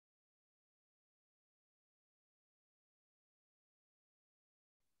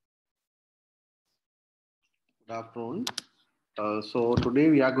Afternoon. So today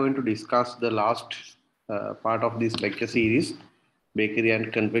we are going to discuss the last part of this lecture series, bakery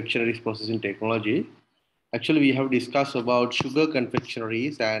and confectionery processing technology. Actually, we have discussed about sugar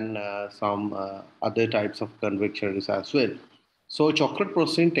confectionaries and some other types of confectionaries as well. So chocolate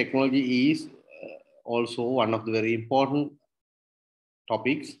processing technology is also one of the very important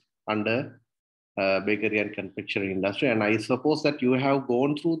topics under bakery and confectionery industry. And I suppose that you have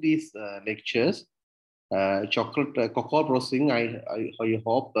gone through these lectures chocolate cocoa processing. I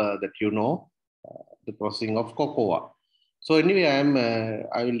hope that you know the processing of cocoa. So anyway,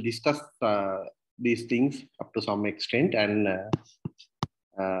 I will discuss these things up to some extent. And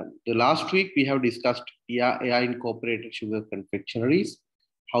the last week we have discussed AI incorporated sugar confectionaries,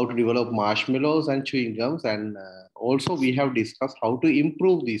 how to develop marshmallows and chewing gums, and also we have discussed how to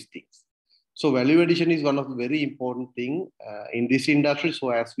improve these things. So value addition is one of the very important thing in this industry.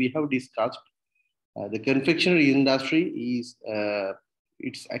 So as we have discussed, the confectionery industry is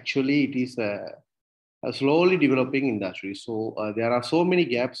it is a slowly developing industry. So there are so many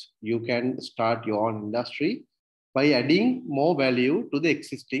gaps. You can start your own industry by adding more value to the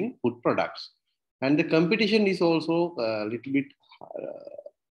existing food products, and the competition is also a little bit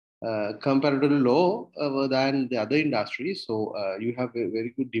comparatively low than the other industries. So you have a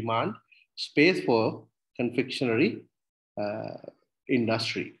very good demand space for confectionery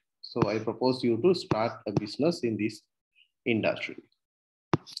industry. So I propose you to start a business in this industry.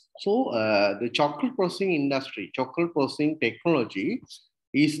 So the chocolate processing industry, chocolate processing technology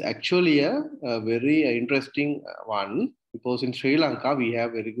is actually a very interesting one, because in Sri Lanka we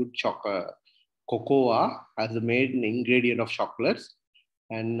have very good cocoa as the main ingredient of chocolates,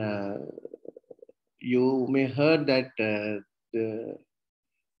 and you may heard that the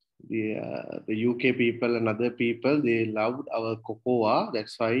UK people and other people, they loved our cocoa.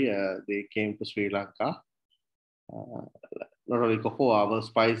 That's why they came to Sri Lanka. Not only cocoa, our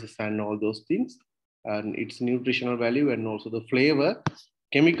spices and all those things, and its nutritional value and also the flavor,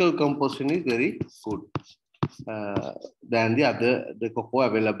 chemical composition is very good than the cocoa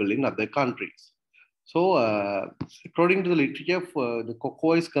available in other countries. So according to the literature, the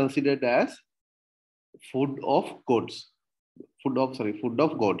cocoa is considered as food of gods. Food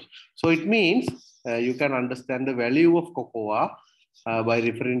of gods. So it means you can understand the value of cocoa by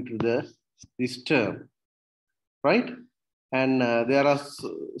referring to this term, right? And there are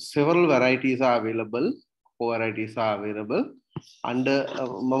several varieties are available. Cocoa varieties are available, and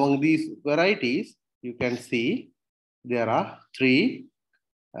among these varieties, you can see there are three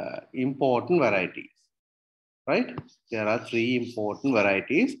important varieties, right? There are three important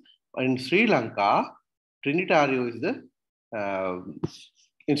varieties. In Sri Lanka, Trinitario is the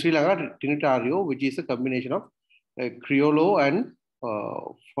in Sri Lanka, Trinitario, which is a combination of Criollo and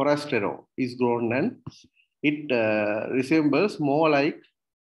Forastero, is grown, and it resembles more like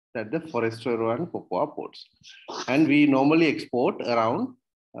that the Forastero and cocoa pods. And we normally export around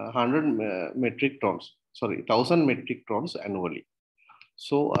 100 metric tons, 1,000 metric tons annually.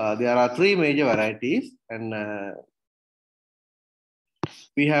 So there are three major varieties, and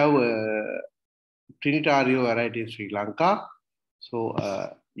we have Trinitario variety in Sri Lanka. So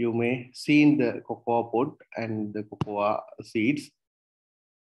you may see in the cocoa pod and the cocoa seeds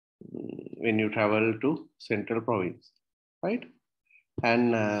when you travel to central province, right?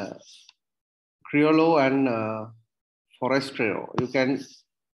 And Criollo and Forastero, you can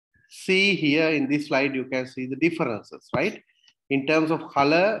see here in this slide, you can see the differences, right? In terms of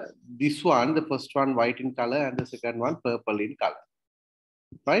color, this one, the first one white in color, and the second one purple in color,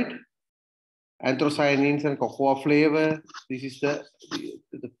 right? Anthocyanins and cocoa flavor. This is the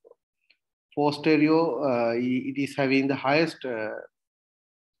Forastero. It is having the highest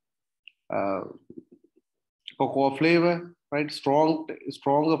cocoa flavor, right?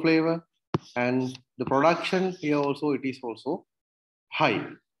 Stronger flavor, and the production here also, it is also high,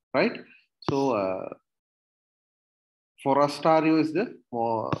 right? So Forastero is the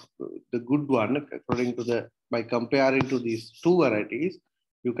good one according to by comparing to these two varieties,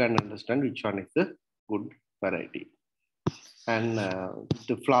 you can understand which one is the good variety. And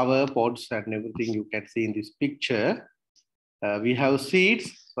the flower pods and everything you can see in this picture. We have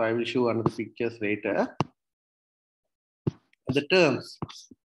seeds, so I will show another pictures later. The terms: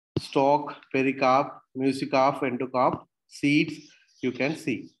 stalk, pericarp, mesocarp, endocarp, seeds you can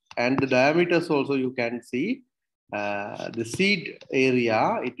see, and the diameters also you can see. The seed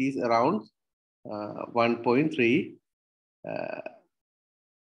area, it is around 1.3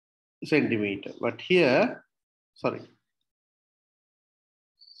 centimeter, but here, sorry,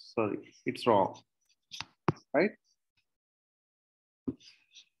 it's wrong, right?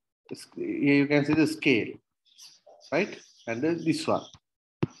 Here you can see the scale. right? And then this one.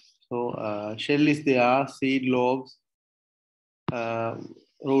 So shell is there, seed lobes,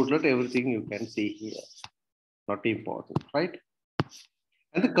 rootlet, everything you can see here. Not important, right?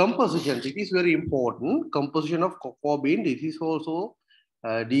 And the composition, it is very important. Composition of cocoa bean, this is also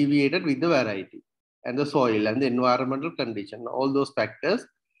deviated with the variety and the soil and the environmental condition. All those factors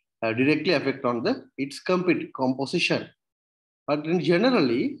directly affect on the its composition. But in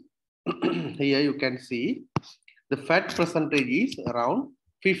generally, here you can see the fat percentage is around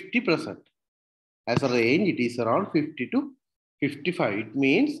 50%. As a range, it is around 50 to 55. It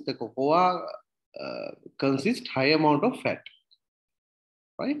means the cocoa consists high amount of fat,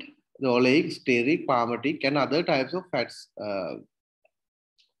 right? The oleic, stearic, palmitic, and other types of fats. What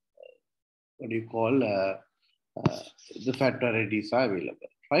do you call the fat varieties are available,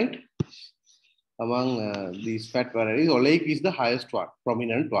 right? Among these fat varieties, oleic is the highest one,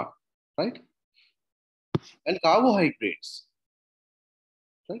 prominent one, right? And carbohydrates,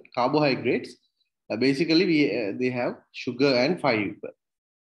 right? Carbohydrates, basically they have sugar and fiber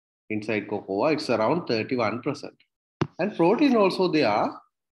inside cocoa. It's around 31%. And protein also they are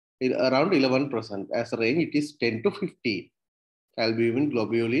around 11%. As a range, it is 10 to 15. Albumin,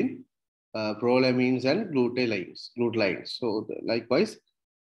 globulin, prolamines, and glutelines. So likewise,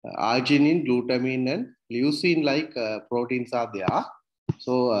 arginine, glutamine, and leucine like proteins are there.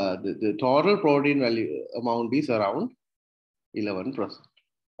 So the total protein value amount is around 11%,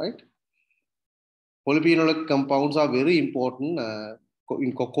 right? Polyphenolic compounds are very important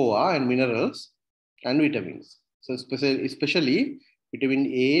in cocoa and minerals and vitamins. So especially vitamin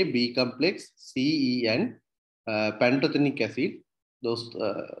A, B complex, C, E, and pantothenic acid. Those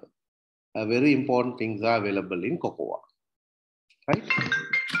very important things are available in cocoa, right?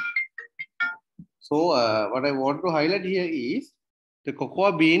 So what I want to highlight here is the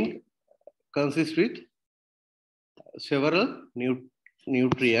cocoa bean consists with several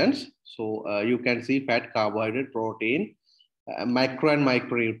nutrients. So you can see fat, carbohydrate, protein, macro and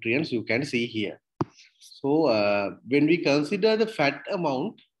micronutrients you can see here. So when we consider the fat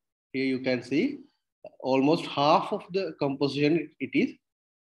amount, here you can see almost half of the composition it is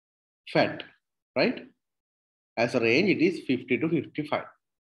fat, right? As a range, it is 50 to 55,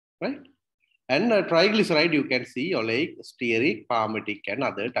 right? And triglyceride you can see oleic, stearic, palmitic, and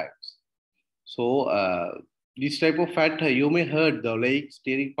other types. So this type of fat you may heard the oleic,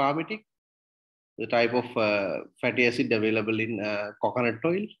 stearic, palmitic, the type of fatty acid available in coconut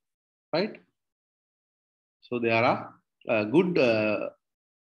oil, right? So there are good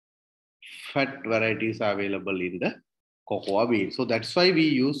fat varieties available in the cocoa bean. So that's why we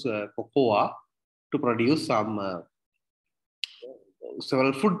use cocoa to produce some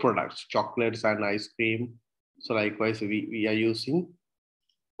several food products, chocolates and ice cream. So likewise, we are using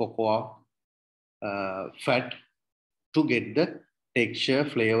cocoa fat to get the texture,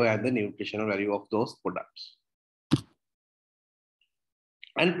 flavor, and the nutritional value of those products.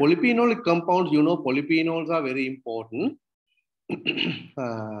 And polyphenolic compounds, you know, polyphenols are very important.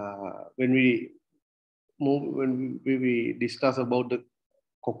 When we discuss about the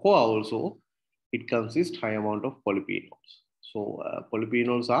cocoa also, it consists high amount of polyphenols. So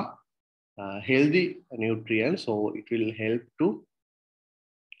polyphenols are healthy nutrients, so it will help to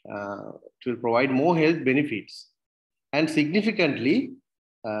it will provide more health benefits. And significantly,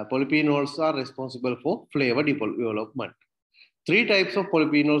 polyphenols are responsible for flavor development. Three types of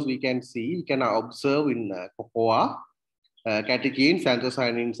polyphenols we can see, we can observe in cocoa, catechins,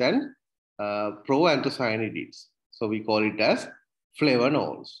 anthocyanins, and proanthocyanidins. So we call it as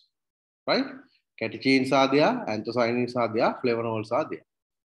flavonols, right? Catechins are there, anthocyanins are there, flavonols are there.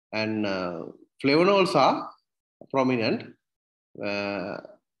 And flavonols are prominent uh,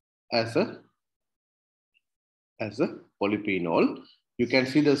 as a polyphenol. You can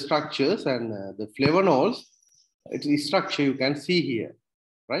see the structures and the flavonols. Its structure you can see here,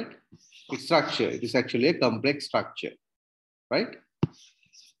 right? Its structure, it is actually a complex structure, right?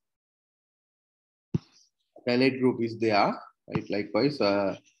 Phthalate group is there, right? Likewise,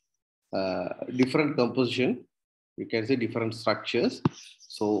 different composition. You can see different structures.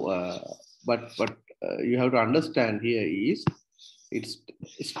 So, but you have to understand here is its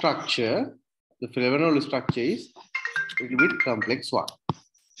structure. The flavonol structure is a little bit complex one.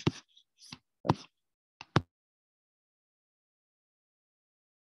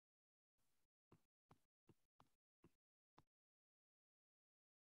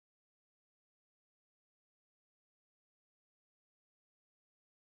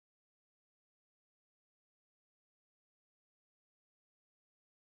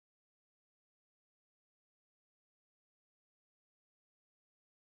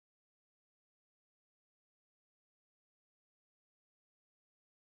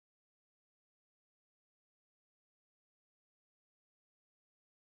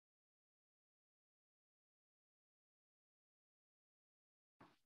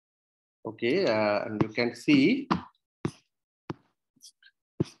 Okay, and you can see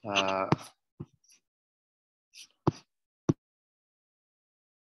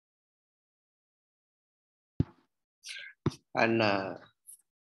and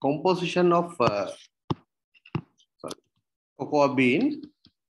composition of cocoa bean.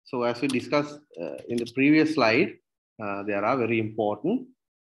 So as we discussed in the previous slide, there are very important,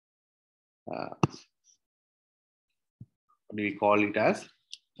 what do we call it as,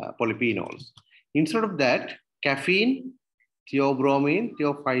 polyphenols. Instead of that, caffeine, theobromine,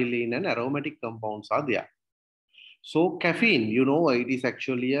 theophylline, and aromatic compounds are there. So caffeine, you know, it is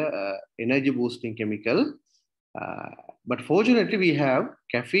actually a energy boosting chemical. But fortunately, we have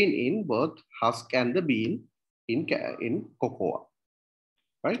caffeine in both husk and the bean in cocoa,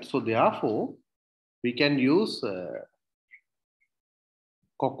 right? So therefore, we can use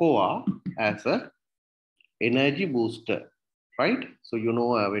cocoa as a energy booster, right? So you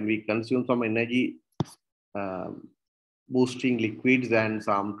know, when we consume some energy um, boosting liquids and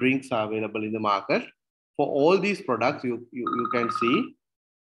some drinks are available in the market, for all these products, you can see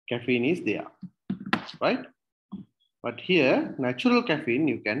caffeine is there, right? But here, natural caffeine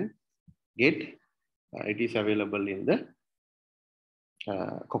you can get, it is available in the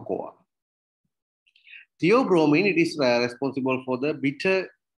cocoa. Theobromine, it is responsible for the bitter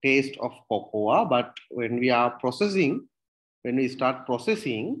taste of cocoa, but when we are processing, when we start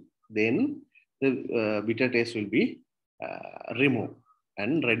processing, then the bitter taste will be removed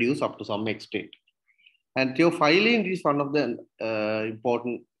and reduced up to some extent. And theophylline is one of the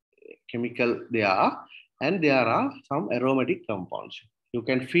important chemical there, and there are some aromatic compounds. You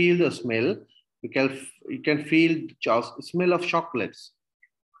can feel the smell. You can feel the smell of chocolates,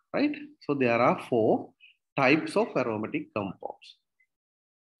 right? So there are 4 types of aromatic compounds.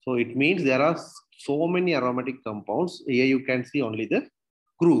 So it means there are so many aromatic compounds. Here you can see only the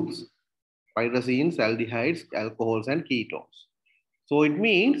groups: pyrazines, aldehydes, alcohols, and ketones. So it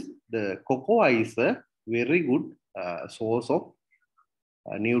means the cocoa is a very good source of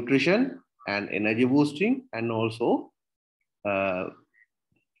nutrition and energy boosting, and also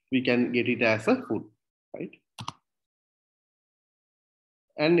we can get it as a food, right?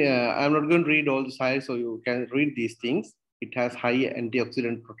 And I'm not going to read all the slides, so you can read these things. It has high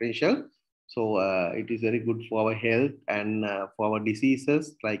antioxidant potential, so it is very good for our health and for our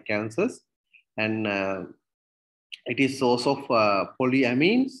diseases like cancers. And it is source of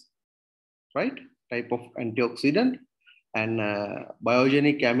polyamines, right? Type of antioxidant. And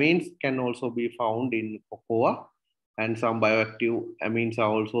biogenic amines can also be found in cocoa, and some bioactive amines are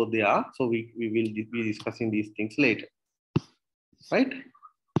also there. So we will be discussing these things later, right?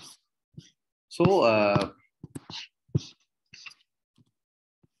 So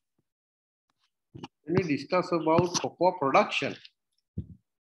when we discuss about cocoa production,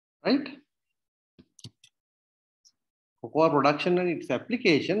 right? Cocoa production and its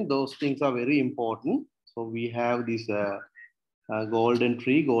application, those things are very important. So we have this golden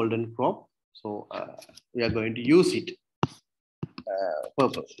tree, golden crop. So we are going to use it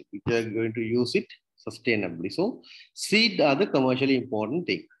purposely. We are going to use it sustainably. So seed are the commercially important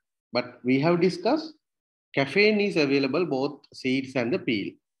thing. But we have discussed caffeine is available both seeds and the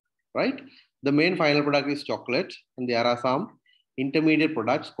peel, right? The main final product is chocolate, and there are some intermediate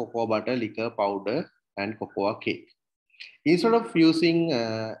products: cocoa butter, liquor, powder, and cocoa cake. Instead of using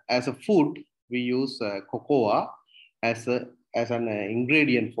as a food, we use cocoa as an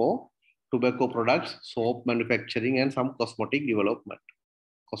ingredient for tobacco products, soap manufacturing, and some cosmetic development.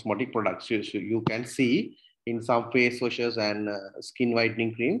 Cosmetic products. So you can see in some face washes and skin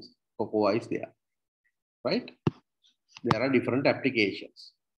whitening creams, cocoa is there, right? There are different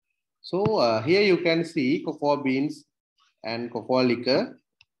applications. So here you can see cocoa beans and cocoa liquor.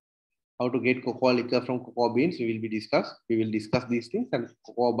 How to get cocoa liquor from cocoa beans, we will discuss these things. And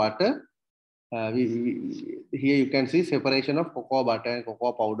cocoa butter, here you can see separation of cocoa butter and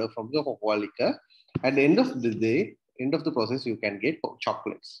cocoa powder from the cocoa liquor. At the end of the day, end of the process, you can get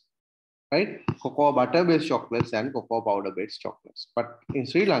chocolates, right? Cocoa butter based chocolates and cocoa powder based chocolates. But in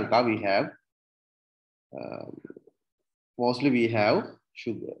Sri Lanka, we have mostly we have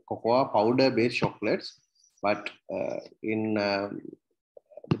sugar, cocoa powder based chocolates. But the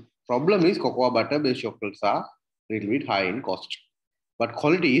problem is cocoa butter based chocolates are a little bit high in cost, but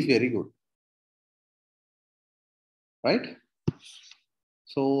quality is very good, right?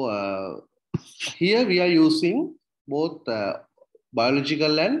 So here we are using both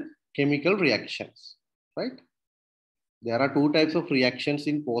biological and chemical reactions, right? There are 2 types of reactions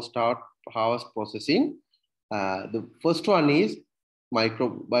in post-harvest processing. The first one is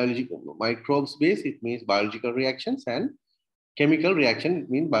microbes based. It means biological reactions, and Chemical reaction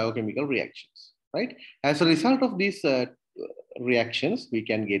means biochemical reactions, right? As a result of these reactions, we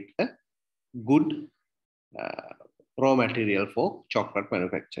can get a good uh, raw material for chocolate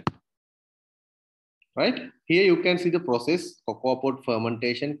manufacture. Right? Here you can see the process: cocoa pod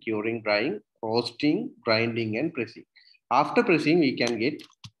fermentation, curing, drying, roasting, grinding, and pressing. After pressing, we can get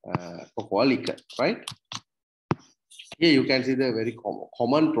cocoa liquor, right? Here you can see the very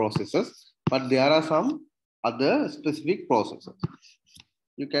common processes, but there are some other specific processes.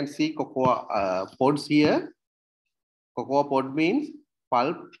 You can see cocoa pods here. Cocoa pod means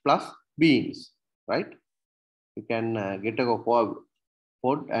pulp plus beans, right? You can get a cocoa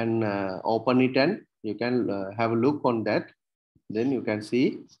pod and open it, and you can have a look on that. Then you can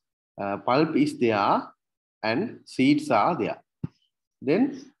see pulp is there and seeds are there.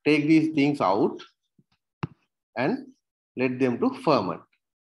 Then take these things out and let them to ferment,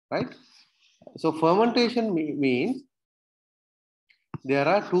 right? So fermentation means there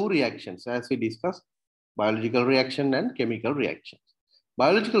are two reactions as we discussed: biological reaction and chemical reactions.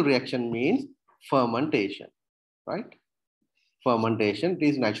 Biological reaction means fermentation, right? Fermentation, it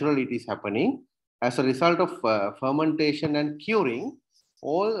is natural, it is happening. As a result of fermentation and curing,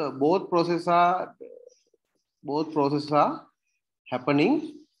 all both processes are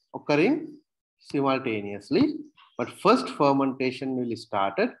occurring simultaneously. But first fermentation will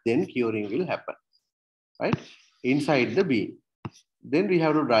start, then curing will happen, right? Inside the bean. Then we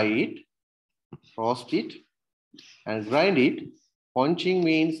have to dry it, roast it, and grind it. Conching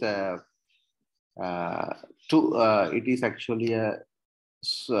means it is actually a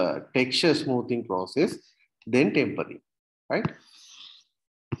texture smoothing process, then tempering, right?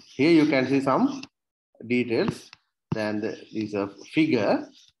 Here you can see some details. Then is a figure.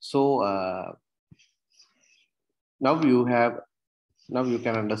 So now you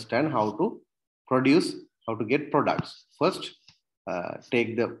can understand how to produce, how to get products. First,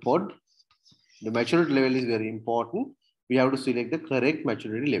 take the pod. The maturity level is very important. We have to select the correct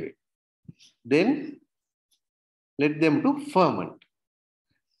maturity level. Then let them to ferment.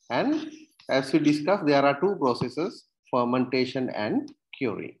 And as we discussed, there are two processes: fermentation and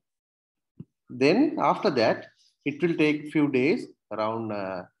curing. Then after that, it will take few days, around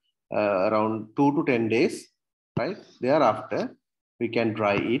 2 to 10 days, right? Thereafter, we can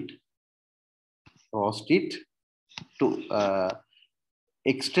dry it, roast it to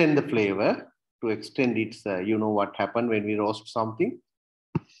extend the flavor, to extend its, you know what happened when we roast something.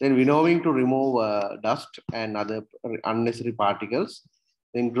 Then winnowing to remove dust and other unnecessary particles.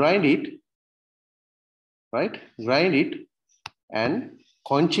 Then grind it, right? Grind it, and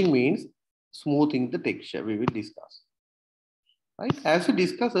conching means smoothing the texture. We will discuss, right? As we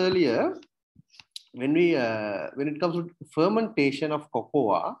discussed earlier, when it comes to fermentation of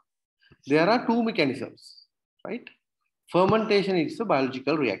cocoa, there are two mechanisms, right? Fermentation is a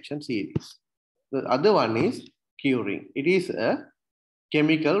biological reaction series. The other one is curing. It is a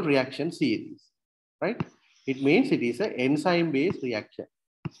chemical reaction series, right? It means it is an enzyme-based reaction.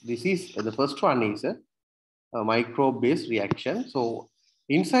 This is the first one is a microbe-based reaction. So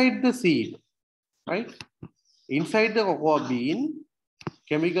inside the seed, right? Inside the cocoa bean,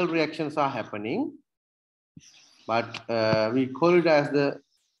 chemical reactions are happening, but we call it as the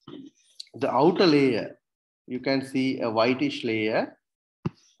outer layer. You can see a whitish layer.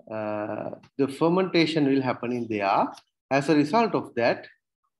 The fermentation will happen in there. As a result of that,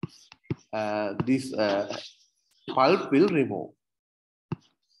 this pulp will remove.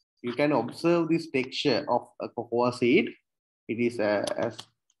 You can observe this texture of a cocoa seed. It is as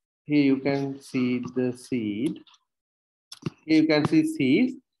here you can see the seed. Here you can see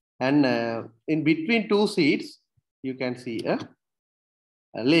seeds, and in between two seeds, you can see a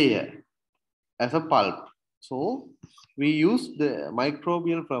layer as a pulp. So we use the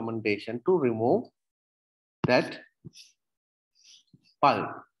microbial fermentation to remove that pulp,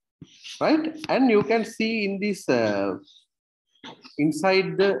 right? And you can see in this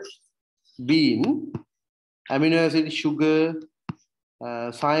inside the bean, amino acid, sugar,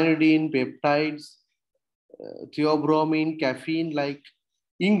 cyanidine, peptides, theobromine, caffeine, like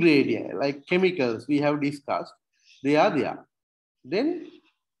ingredient, like chemicals we have discussed, they are there. Then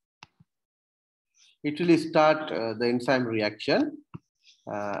it will start the enzyme reaction.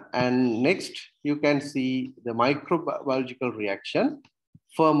 And next, you can see the microbiological reaction,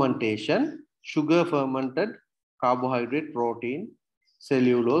 fermentation, sugar fermented, carbohydrate, protein,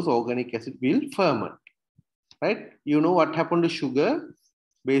 cellulose, organic acid will ferment, right? You know what happened to sugar?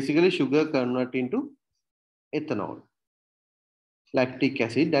 Basically, sugar convert into ethanol, lactic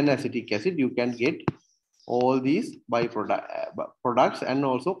acid and acetic acid. You can get all these products and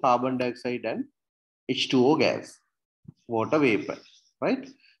also carbon dioxide and H2O gas. water vapor, right?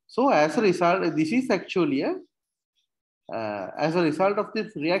 So as a result, this is actually as a result of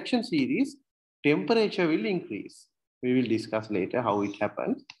this reaction series, temperature will increase. We will discuss later how it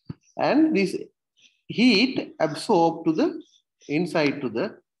happens. And this heat absorbed to the inside to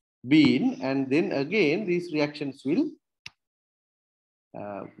the bean, and then again these reactions will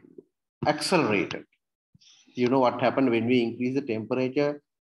accelerate. You know what happened when we increase the temperature,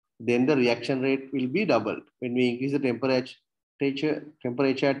 then the reaction rate will be doubled. When we increase the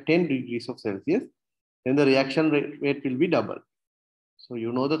temperature at 10 degrees of Celsius, then the reaction rate will be doubled. So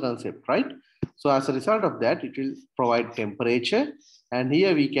you know the concept, right? So as a result of that, it will provide temperature. And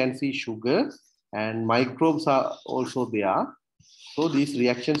here we can see sugar and microbes are also there. So this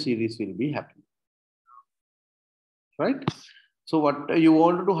reaction series will be happening, right? So what you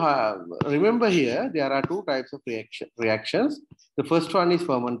wanted to have, remember here, there are two types of reactions. The first one is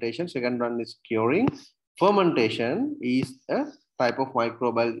fermentation. Second one is curing. Fermentation is a type of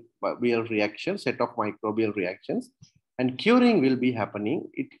microbial reaction, set of microbial reactions. And curing will be happening.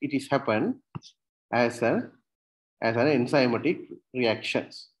 It is happen as an enzymatic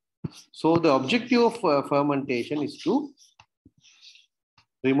reactions. So the objective of fermentation is to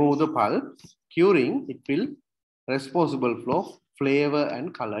remove the pulp. Curing, it will responsible for flavor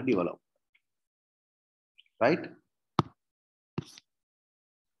and color development, right?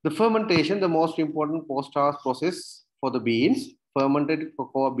 The fermentation, the most important post-harvest process for the beans. Fermented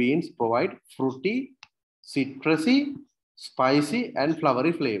cocoa beans provide fruity, citrusy, spicy, and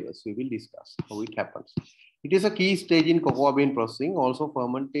flowery flavors. We will discuss how it happens. It is a key stage in cocoa bean processing. Also,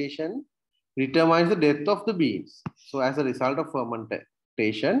 fermentation determines the depth of the beans. So, as a result of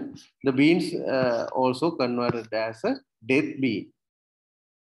fermentation, the beans also converted as a dead bean,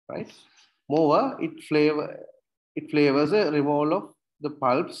 right? Moreover, it flavors a removal of the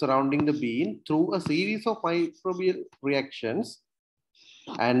pulp surrounding the bean through a series of microbial reactions,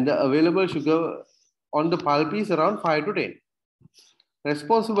 and the available sugar on the pulp is around 5 to 10,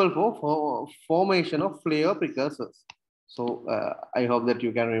 responsible for formation of flavor precursors. So I hope that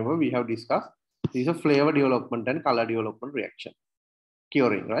you can remember we have discussed these are flavor development and color development reaction.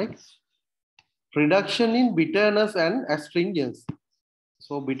 Curing, right? Reduction in bitterness and astringency.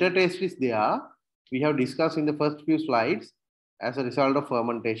 So bitter taste is there. We have discussed in the first few slides. As a result of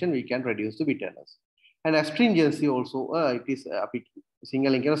fermentation, we can reduce the bitterness. And astringency also, it is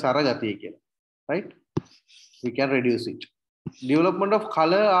single right? We can reduce it. Development of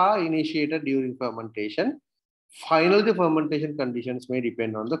color are initiated during fermentation. Finally, the fermentation conditions may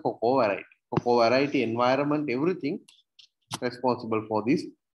depend on the cocoa variety. Cocoa variety, environment, everything responsible for this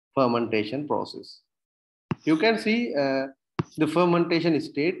fermentation process. You can see the fermentation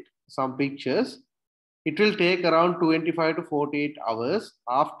state, some pictures. It will take around 25 to 48 hours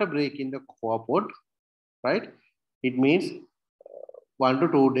after breaking the cocoa pod, right? It means 1 to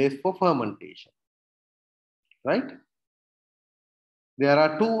 2 days for fermentation, right? There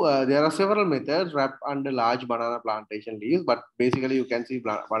are several methods wrapped under large banana plantation leaves, but basically you can see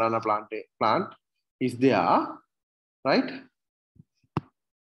banana plant is there, right?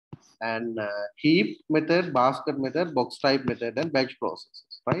 And heap method, basket method, box type method, and batch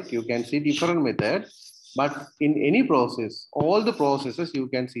processes, right? You can see different methods, but in any process, all the processes, you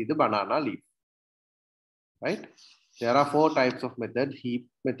can see the banana leaf, right? There are 4 types of method: heap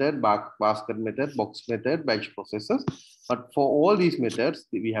method, basket method, box method, batch processes. But for all these methods,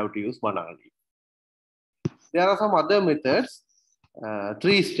 we have to use banana leaf. There are some other methods,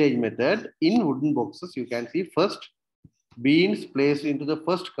 3-stage method. In wooden boxes, you can see first, beans placed into the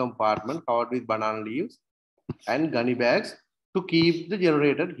first compartment covered with banana leaves and gunny bags to keep the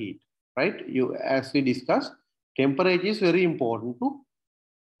generated heat, right? As we discussed, temperature is very important to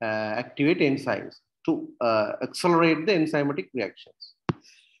activate enzymes, to accelerate the enzymatic reactions.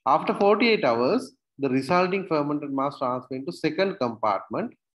 After 48 hours, the resulting fermented mass transfer into second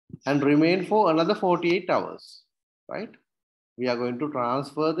compartment and remain for another 48 hours, right? We are going to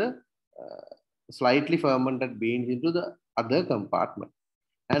transfer the slightly fermented beans into the other compartment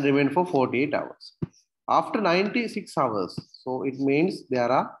and remain for 48 hours. After 96 hours, so it means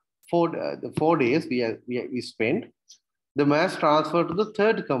there are 4 days we spent, the mass transferred to the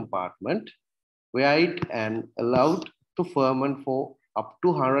third compartment where it and allowed to ferment for up to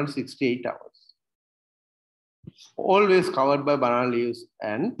 168 hours. Always covered by banana leaves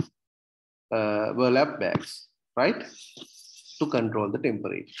and burlap bags, right? To control the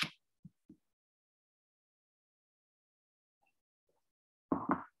temperature.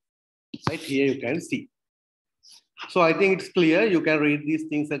 Right here you can see. So I think it's clear. You can read these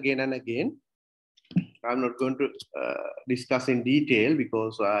things again and again. I'm not going to discuss in detail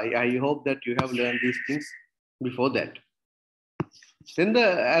because I hope that you have learned these things before that. Then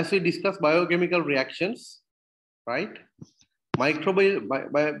as we discussed biochemical reactions, right?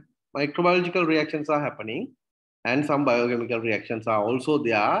 Microbiological reactions are happening and some biochemical reactions are also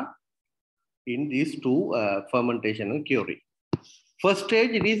there in these two fermentation and curing. First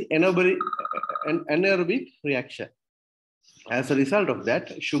stage, it is an anaerobic reaction. As a result of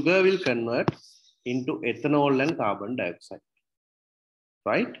that, sugar will convert into ethanol and carbon dioxide,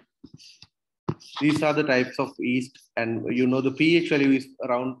 right? These are the types of yeast, and you know the pH value is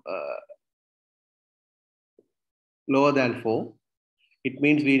around lower than 4. It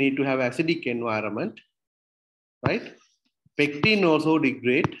means we need to have acidic environment, right? Pectin also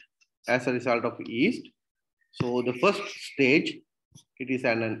degrade as a result of yeast. So the first stage, it is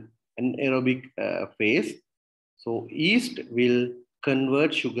an anaerobic phase. So yeast will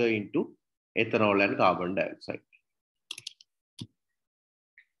convert sugar into ethanol and carbon dioxide.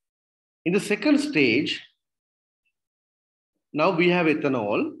 In the second stage, now we have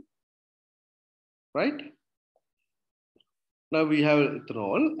ethanol, right? Now we have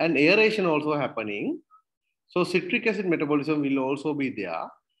ethanol and aeration also happening. So citric acid metabolism will also be there.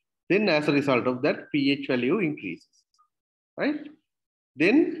 Then as a result of that, pH value increases, right?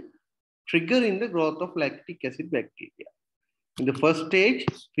 Then triggering the growth of lactic acid bacteria. In the first stage,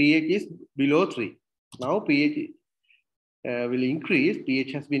 pH is below 3. Now pH will increase,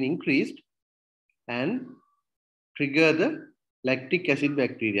 pH has been increased and trigger the lactic acid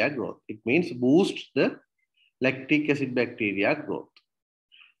bacteria growth. It means boost the lactic acid bacteria growth.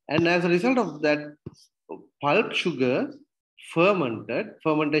 And as a result of that, pulp sugar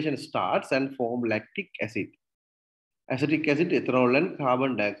fermentation starts and form lactic acid. Acetic acid, ethanol, and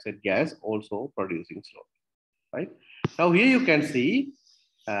carbon dioxide gas also producing slowly, right? Now here you can see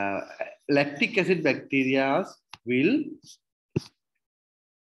lactic acid bacteria will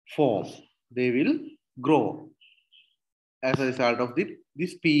form. They will grow as a result of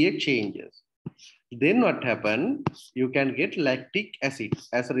this pH changes. Then what happens? You can get lactic acid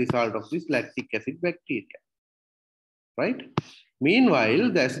as a result of this lactic acid bacteria, right?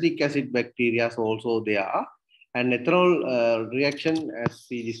 Meanwhile, the acidic acid bacteria is also there, and ethanol reaction, as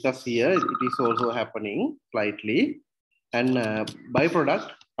we discussed here, it is also happening slightly, and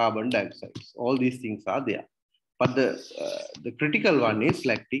byproduct carbon dioxide. All these things are there, but the critical one is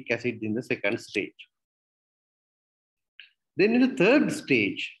lactic acid in the second stage. Then in the third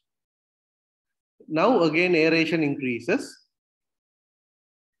stage, now again aeration increases,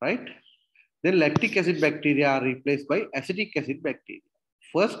 right? Then lactic acid bacteria are replaced by acidic acid bacteria.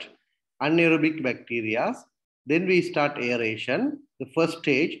 First, anaerobic bacteria. Then we start aeration. The first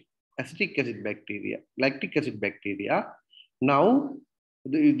stage, acetic acid bacteria, lactic acid bacteria. Now,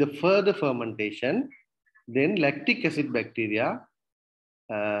 the further fermentation, then lactic acid bacteria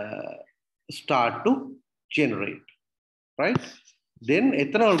start to generate, right? Then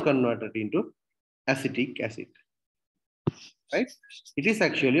ethanol converted into acetic acid, right? It is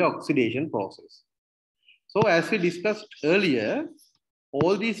actually oxidation process. So as we discussed earlier,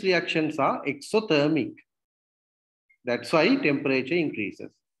 all these reactions are exothermic. That's why temperature increases.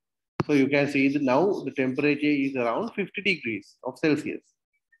 So you can see that now the temperature is around 50 degrees of Celsius.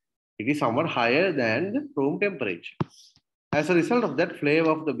 It is somewhat higher than the room temperature. As a result of that, flavor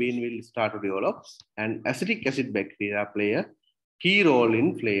of the bean will start to develop, and acetic acid bacteria play a key role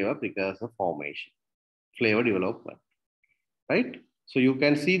in flavor precursor formation, flavor development, right? So you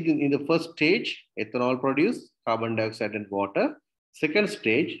can see in the first stage, ethanol produced, carbon dioxide and water. Second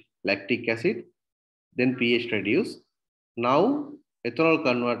stage, lactic acid, then pH reduced. Now ethanol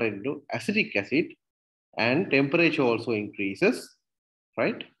converted into acetic acid and temperature also increases,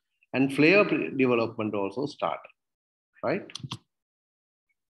 right? And flavor development also start, right?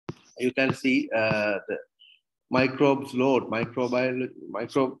 You can see the microbes load, microbe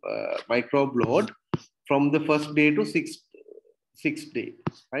load from the first day to sixth day,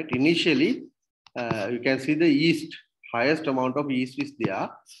 right? Initially, you can see the yeast, highest amount of yeast is there.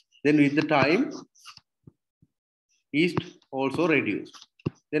 Then with the time, yeast also reduced.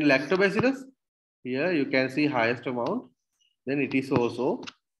 Then lactobacillus, here you can see highest amount. Then it is also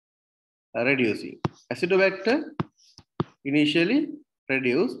reducing. Acidobacter, initially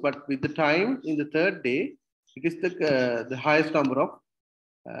reduced, but with the time in the third day, it is the highest number of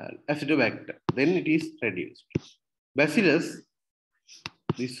acidobacter. Then it is reduced. Bacillus,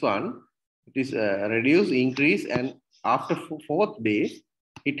 this one, it is reduced, increase, and after fourth day,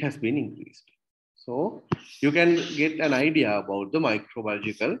 it has been increased. So you can get an idea about the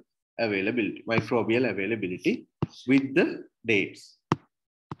microbial availability with the dates,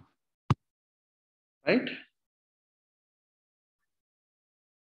 right?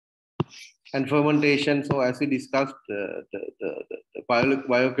 And fermentation, so as we discussed, the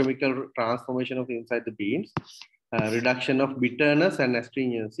biochemical transformation of inside the beans, reduction of bitterness and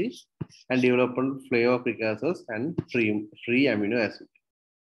astringency, and development of flavor precursors and free amino acid,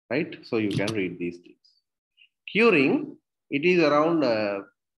 right? So you can read these things. Curing, it is around,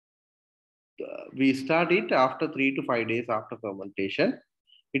 we start it after 3 to 5 days after fermentation.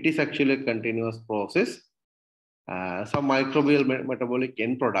 It is actually a continuous process. Some microbial metabolic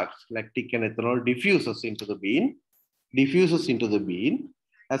end products, lactic and ethanol, diffuses into the bean.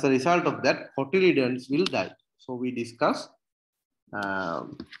 As a result of that, cotyledons will die. So we discuss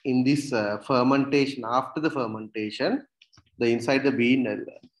in this fermentation, after the fermentation, the inside the bean,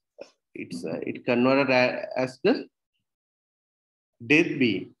 it converted as the dead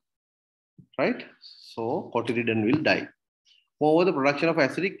bean, right? So cotyledon will die. Moreover, the production of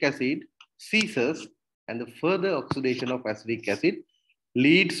acetic acid ceases, and the further oxidation of acetic acid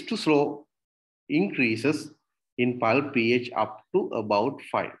leads to slow increases in pulp pH up to about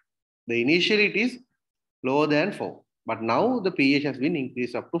 5. The initially it is lower than 4, but now the pH has been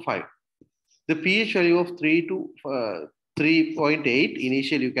increased up to 5. The pH value of 3 to 3.8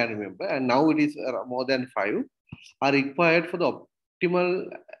 initially you can remember, and now it is more than 5, are required for the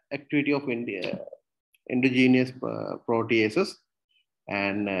optimal activity of endogenous proteases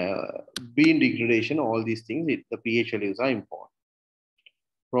and bean degradation. All these things, the pH values are important.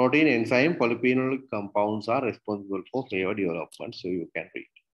 Protein, enzyme, polyphenolic compounds are responsible for flavor development. So you can read,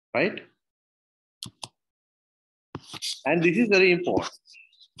 right? And this is very important,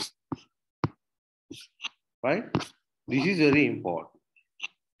 right? This is very important.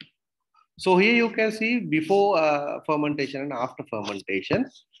 So here you can see before fermentation and after fermentation.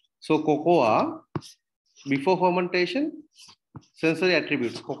 So cocoa, before fermentation, sensory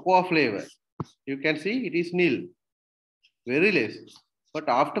attributes, cocoa flavor, you can see it is nil, very less. But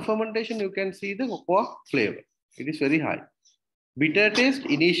after fermentation, you can see the cocoa flavor. It is very high. Bitter taste,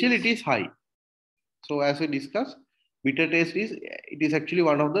 initially it is high. So as we discussed, bitter taste is actually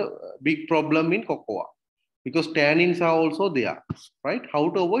one of the big problem in cocoa, because tannins are also there, right? How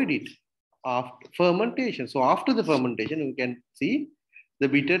to avoid it? After fermentation. So after the fermentation, you can see the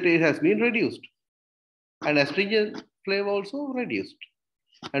bitter taste has been reduced, and astringent flavor also reduced,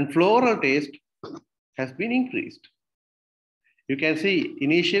 and floral taste has been increased. You can see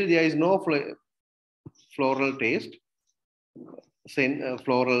initially there is no floral taste,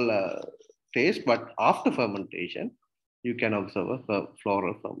 floral taste, but after fermentation, you can observe a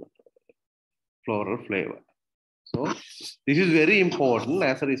floral flavor. So this is very important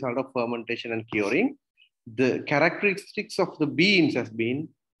as a result of fermentation and curing. The characteristics of the beans have been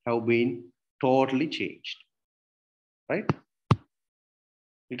totally changed, right?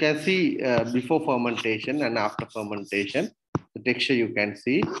 You can see before fermentation and after fermentation, the texture you can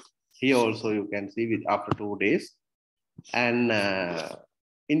see. Here also you can see with after 2 days. And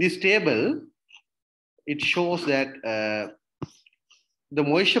in this table, it shows that the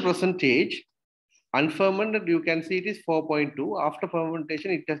moisture percentage, unfermented, you can see it is 4.2. After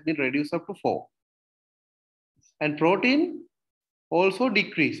fermentation, it has been reduced up to 4. And protein also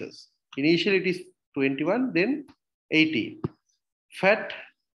decreases. Initially, it is 21, then 18. Fat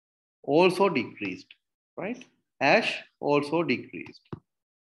also decreased, right? Ash also decreased.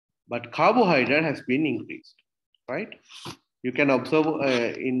 But carbohydrate has been increased, right? You can observe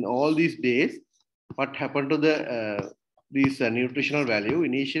in all these days what happened to the this nutritional value.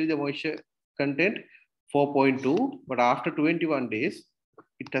 Initially, the moisture content 4.2, but after 21 days,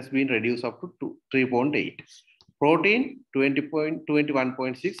 it has been reduced up to 3.8. Protein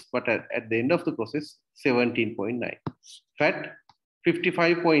 21.6, but at the end of the process, 17.9. Fat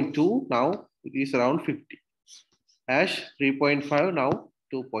 55.2, now it is around 50. Ash 3.5, now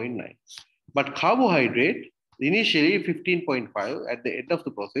 2.9. But carbohydrate, initially 15.5, at the end of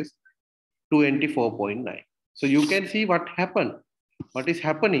the process, 24.9. So you can see what happened, what is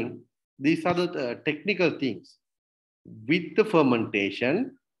happening. These are the technical things. With the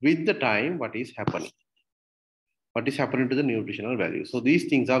fermentation, with the time, what is happening? What is happening to the nutritional value? So these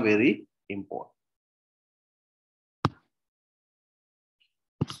things are very important.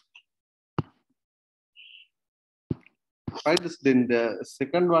 Right. Then the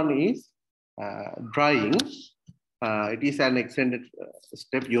second one is drying. It is an extended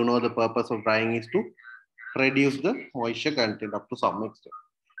step. You know, the purpose of drying is to reduce the moisture content up to some extent.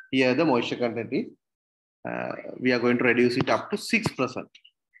 Here the moisture content is, we are going to reduce it up to 6%,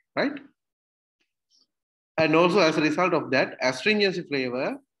 right? And also as a result of that, astringency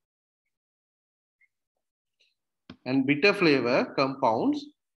flavor and bitter flavor compounds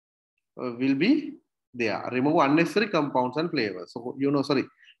will be They are remove unnecessary compounds and flavors. So, sorry,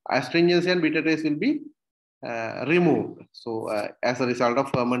 astringency and bitter taste will be removed. So, as a result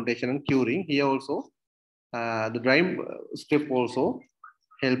of fermentation and curing, here also the drying step also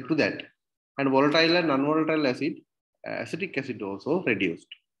help to that. And volatile and non-volatile acid, acetic acid also reduced.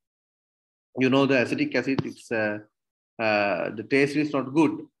 The acetic acid, the taste is not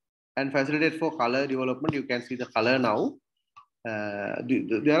good and facilitate for color development. You can see the color now.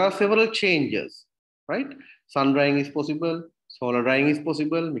 There are several changes, right? Sun drying is possible, solar drying is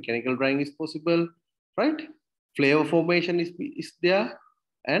possible, mechanical drying is possible, right? Flavor formation is there,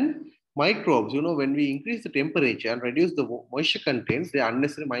 and microbes. When we increase the temperature and reduce the moisture content, the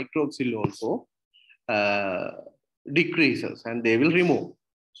unnecessary microbes will also uh, decreases and they will remove.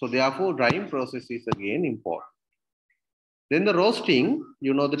 So therefore, drying process is again important. Then the roasting,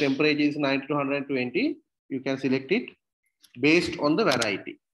 the temperature is 90 to 120. You can select it based on the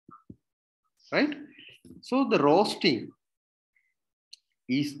variety, right? So the roasting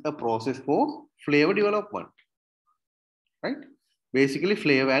is a process for flavor development, right? Basically,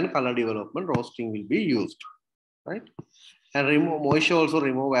 flavor and color development, roasting will be used, right? And remove moisture also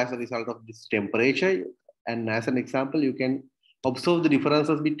remove as a result of this temperature. And as an example, you can observe the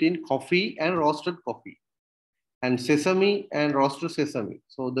differences between coffee and roasted coffee, and sesame and roasted sesame.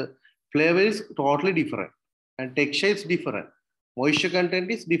 So the flavor is totally different, and texture is different. Moisture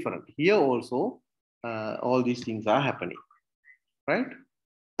content is different. Here also, all these things are happening, right?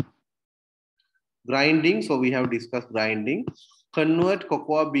 Grinding. So we have discussed grinding. Convert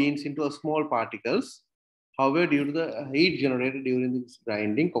cocoa beans into a small particles. However, due to the heat generated during this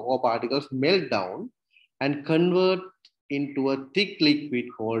grinding, cocoa particles melt down and convert into a thick liquid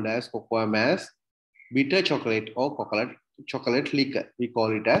called as cocoa mass, bitter chocolate or chocolate liquor. We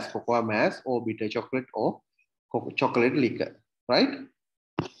call it as cocoa mass or bitter chocolate or chocolate liquor, right?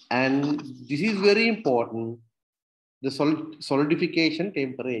 And this is very important. The solidification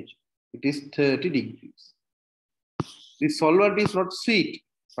temperature, it is 30 degrees. The solvent is not sweet,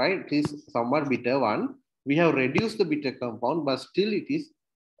 right? It is somewhat bitter one. We have reduced the bitter compound, but still it is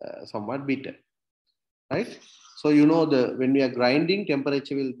somewhat bitter, right? So when we are grinding,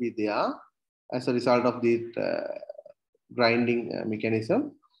 temperature will be there as a result of the grinding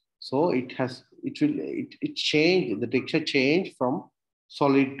mechanism. So it change, the texture change from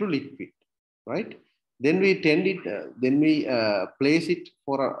solid to liquid, right? Then we place it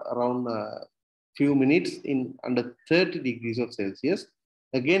for around few minutes in under 30 degrees of Celsius.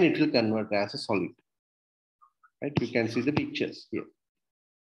 Again, it will convert as a solid, right? You can see the pictures here,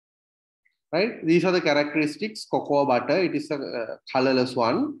 right? These are the characteristics. Cocoa butter, it is a colorless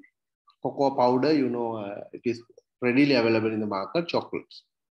one. Cocoa powder, it is readily available in the market. Chocolates,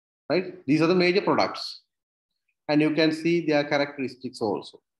 right? These are the major products, and you can see their characteristics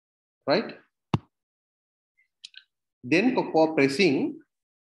also, right? Then cocoa pressing,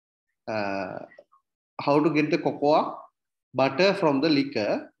 how to get the cocoa butter from the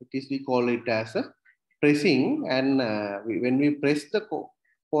liquor. We call it as a pressing, and when we press the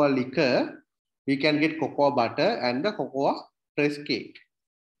cocoa liquor, we can get cocoa butter and the cocoa press cake,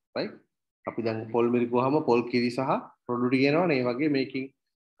 right? අපි දැන් පොල් මිරිකුවාම පොල් කිරි සහ ප්‍රොඩු කියනවනේ ඒ වගේ මේකින්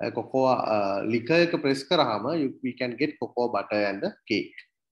cocoa liquor එක press කරාම we can get cocoa butter and the cake,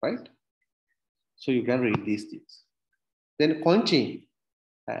 right? So you can read these things. Then conching.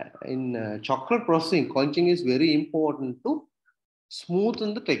 In chocolate processing, conching is very important to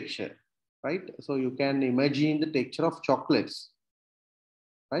smoothen the texture, right? So you can imagine the texture of chocolates,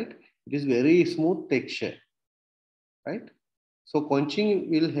 right? It is very smooth texture, right? So conching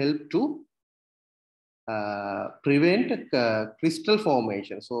will help to prevent crystal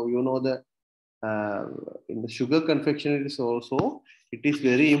formation. So in the sugar confectionery also, it is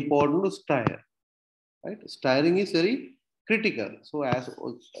very important to stir, right? Stirring is very critical. So as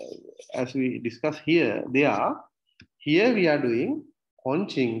we discuss here, here we are doing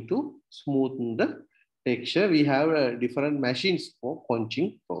conching to smoothen the texture. We have different machines for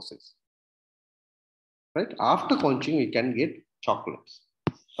conching process, right? After conching, we can get chocolates,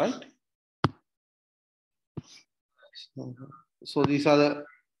 right? So these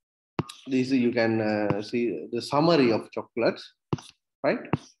you can see the summary of chocolates, right?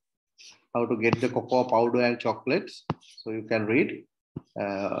 How to get the cocoa powder and chocolates. So you can read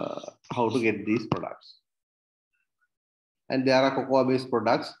how to get these products. And there are cocoa-based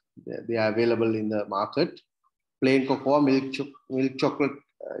products. They are available in the market. Plain cocoa, milk chocolate,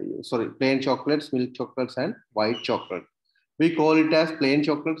 plain chocolates, milk chocolates, and white chocolate. We call it as plain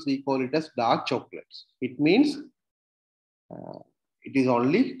chocolates. We call it as dark chocolates. It means it is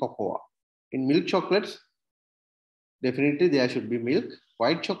only cocoa. In milk chocolates, definitely there should be milk.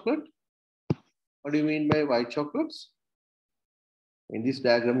 White chocolate, What do you mean by white chocolates? In this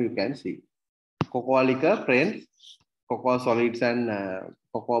diagram, you can see cocoa liquor, friends, cocoa solids and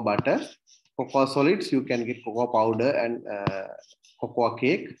cocoa butter. Cocoa solids, you can get cocoa powder and cocoa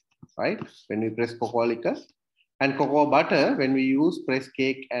cake, right? When we press cocoa liquor. And cocoa butter, when we use press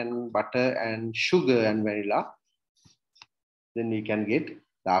cake and butter and sugar and vanilla, then we can get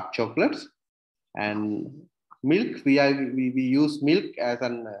dark chocolates. And milk, we use milk as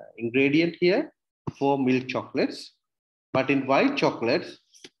an ingredient here for milk chocolates. But in white chocolates,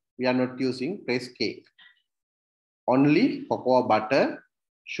 we are not using pressed cake. Only cocoa butter,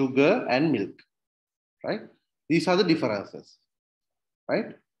 sugar, and milk, right? These are the differences,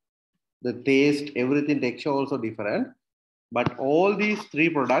 right? The taste, everything, texture also different. But all these three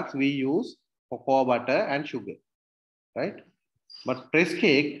products, we use cocoa butter and sugar, right? But press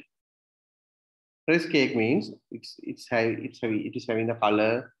cake means it is having the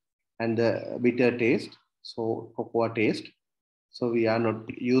color and the bitter taste, so cocoa taste. So we are not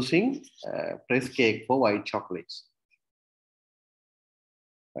using press cake for white chocolates,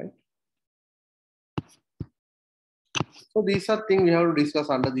 right? So these are things we have to discuss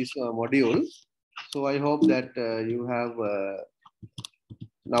under this module. So I hope that you have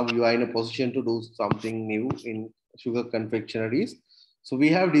now you are in a position to do something new in sugar confectionaries. So we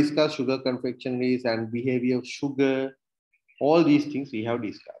have discussed sugar confectionaries and behavior of sugar. All these things we have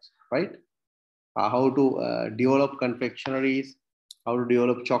discussed, right? How to develop confectionaries, how to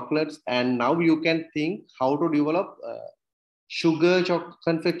develop chocolates, and now you can think how to develop sugar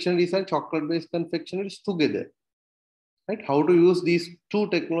confectionaries and chocolate-based confectionaries together, right? How to use these two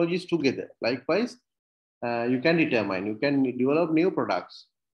technologies together. Likewise, you can determine, you can develop new products,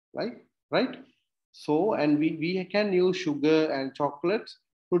 right? So, and we can use sugar and chocolates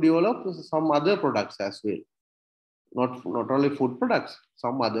to develop some other products as well. Not only food products,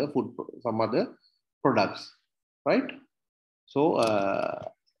 some other products, right? So,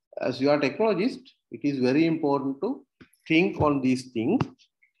 as you are technologist, it is very important to think on these things,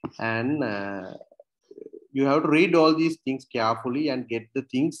 and you have to read all these things carefully and get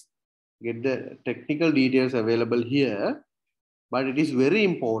the technical details available here. But it is very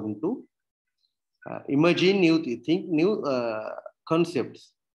important to imagine think new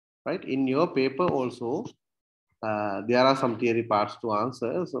concepts, right? In your paper also, there are some theory parts to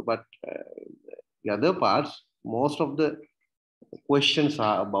answer. So, but the other parts, most of the questions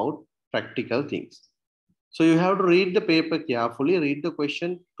are about practical things. So you have to read the paper carefully, read the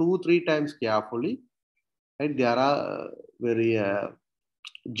question 2-3 times carefully. Right? There are very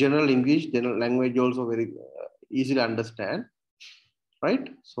general English, general language also very easy to understand.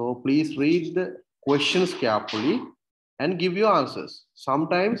 Right? So please read the questions carefully and give your answers.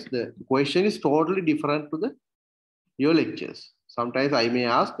 Sometimes the question is totally different to your lectures. Sometimes I may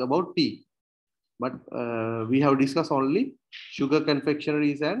ask about tea, but we have discussed only sugar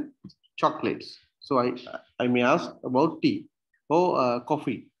confectionaries and chocolates. So I may ask about tea or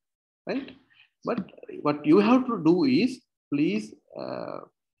coffee, right? But what you have to do is please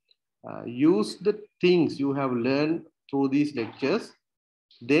use the things you have learned through these lectures,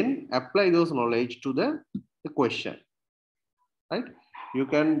 then apply those knowledge to the question, right? You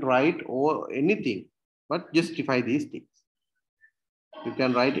can write or anything, but justify these things. You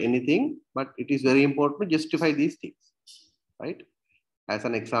can write anything, but it is very important to justify these things, right? As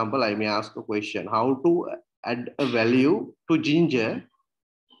an example, I may ask a question, how to add a value to ginger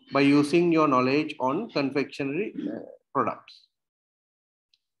by using your knowledge on confectionery products.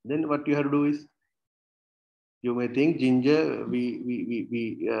 Then what you have to do is, you may think ginger,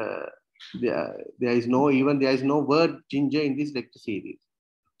 there is no word ginger in this lecture series.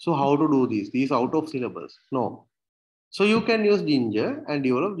 So how to do this? These out of syllabus. No. So you can use ginger and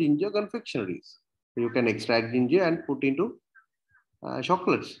develop ginger confectionaries. You can extract ginger and put into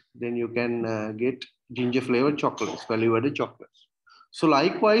chocolates. Then you can get ginger flavored chocolates, flavored chocolates. So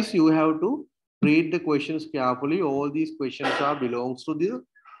likewise, you have to read the questions carefully. All these questions are belongs to the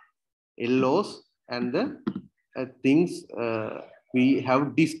LOs and the things we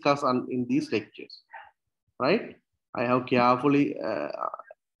have discussed in these lectures, right? I have carefully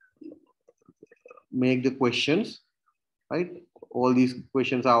make the questions, right? All these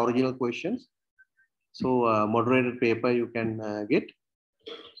questions are original questions. So moderated paper you can get.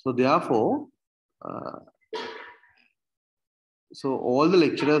 So therefore, uh, so all the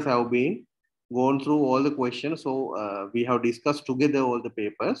lecturers have been gone through all the questions. So we have discussed together all the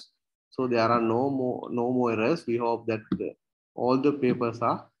papers. So there are no more errors. We hope that all the papers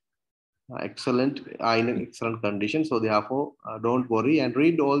are excellent, are in an excellent condition. So therefore, don't worry and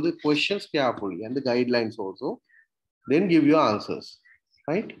read all the questions carefully and the guidelines also. Then give your answers,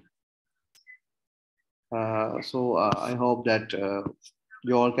 right? I hope that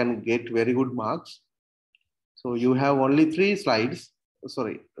you all can get very good marks. So you have only three slides,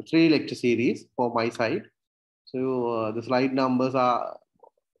 sorry, three lecture series for my side. So the slide numbers are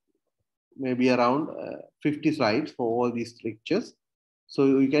maybe around 50 slides for all these lectures. So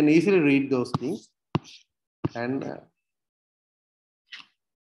you can easily read those things and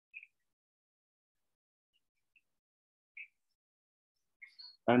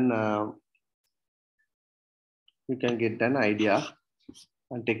and you can get an idea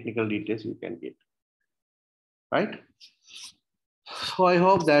and technical details you can get, right? So I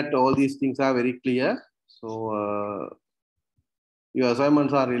hope that all these things are very clear. So your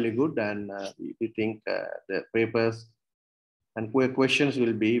assignments are really good, and we think the papers and questions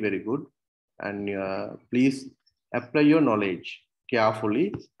will be very good. And please apply your knowledge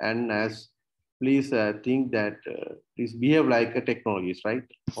carefully, and as please think that please behave like a technologist, right?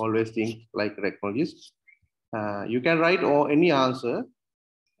 Always think like a technologist. You can write or any answer,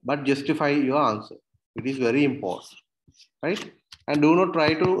 but justify your answer. It is very important, right? And do not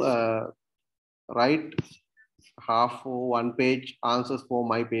try to write half or one page answers for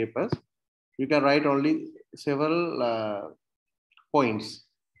my papers. You can write only several points,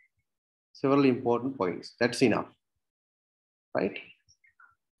 several important points. That's enough, right?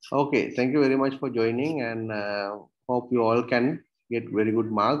 Okay, thank you very much for joining, and hope you all can get very good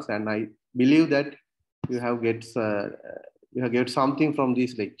marks. And I believe that you have get you have get something from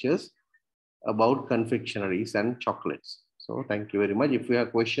these lectures about confectionaries and chocolates. So thank you very much. If you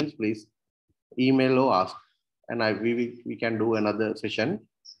have questions, please email or ask, and we can do another session,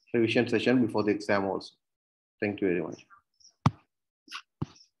 revision session before the exam also. Thank you very much.